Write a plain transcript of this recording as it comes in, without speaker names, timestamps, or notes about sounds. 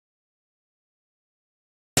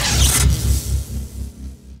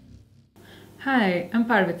Hi, I'm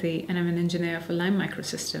Parvati and I'm an engineer for Lime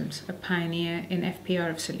Microsystems, a pioneer in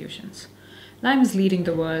FPRF solutions. Lime is leading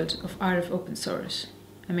the world of RF open source.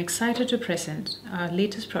 I'm excited to present our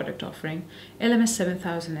latest product offering,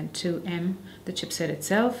 LMS7002M, the chipset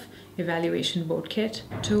itself, evaluation board kit,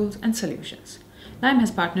 tools, and solutions. Lime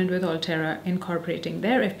has partnered with Altera, incorporating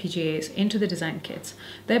their FPGAs into the design kits,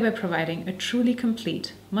 thereby providing a truly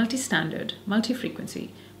complete, multi-standard,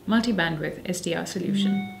 multi-frequency, multi-bandwidth SDR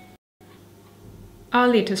solution. Our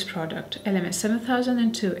latest product,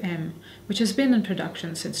 LMS7002M, which has been in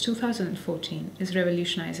production since 2014, is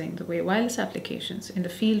revolutionizing the way wireless applications in the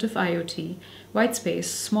field of IoT, white space,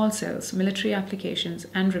 small cells, military applications,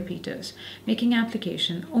 and repeaters, making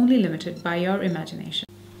application only limited by your imagination.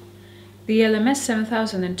 The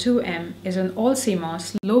LMS7002M is an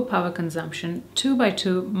all-CMOS, low-power consumption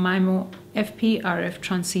 2x2 MIMO FPRF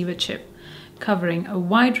transceiver chip, covering a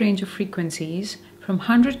wide range of frequencies from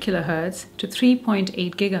 100 kHz to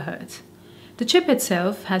 3.8 GHz. The chip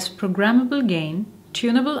itself has programmable gain,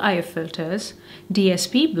 tunable IF filters,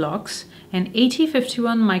 DSP blocks, an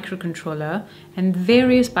AT51 microcontroller, and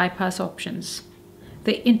various bypass options.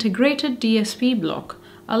 The integrated DSP block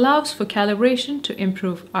allows for calibration to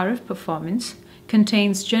improve RF performance,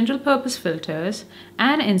 contains general-purpose filters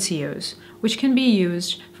and NCOs, which can be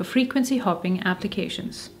used for frequency hopping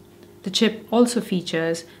applications. The chip also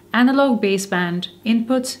features analog baseband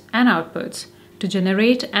inputs and outputs to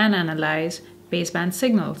generate and analyze baseband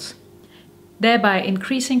signals, thereby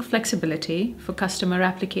increasing flexibility for customer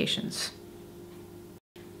applications.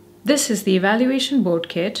 This is the evaluation board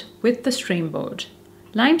kit with the stream board.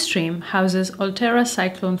 LimeStream houses Altera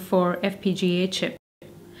Cyclone 4 FPGA chip.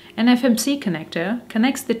 An FMC connector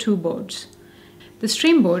connects the two boards. The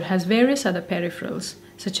stream board has various other peripherals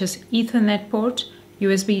such as Ethernet port,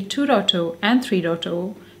 USB 2.0 and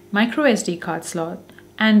 3.0, microSD card slot,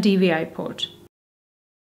 and DVI port.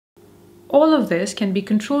 All of this can be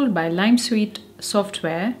controlled by LimeSuite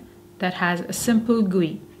software that has a simple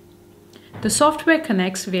GUI. The software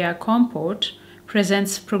connects via COM port,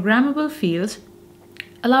 presents programmable fields,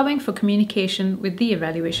 allowing for communication with the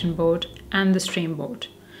evaluation board and the stream board.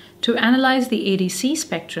 To analyze the ADC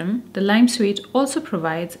spectrum, the LimeSuite also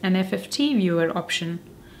provides an FFT viewer option.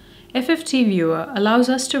 FFT viewer allows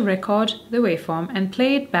us to record the waveform and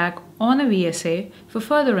play it back on a VSA for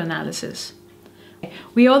further analysis.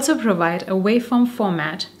 We also provide a waveform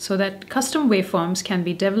format so that custom waveforms can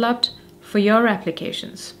be developed for your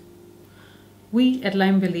applications. We at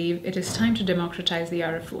Lime believe it is time to democratize the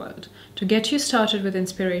RF world. To get you started with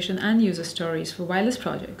inspiration and user stories for wireless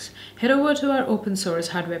projects, head over to our open source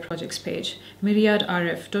hardware projects page,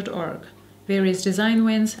 myriadrf.org. Various design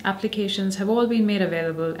wins, applications have all been made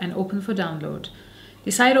available and open for download.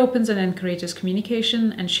 The site opens and encourages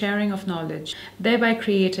communication and sharing of knowledge, thereby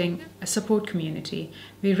creating a support community.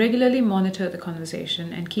 We regularly monitor the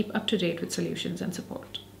conversation and keep up to date with solutions and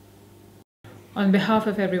support. On behalf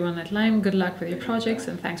of everyone at Lime, good luck with your projects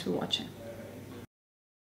and thanks for watching.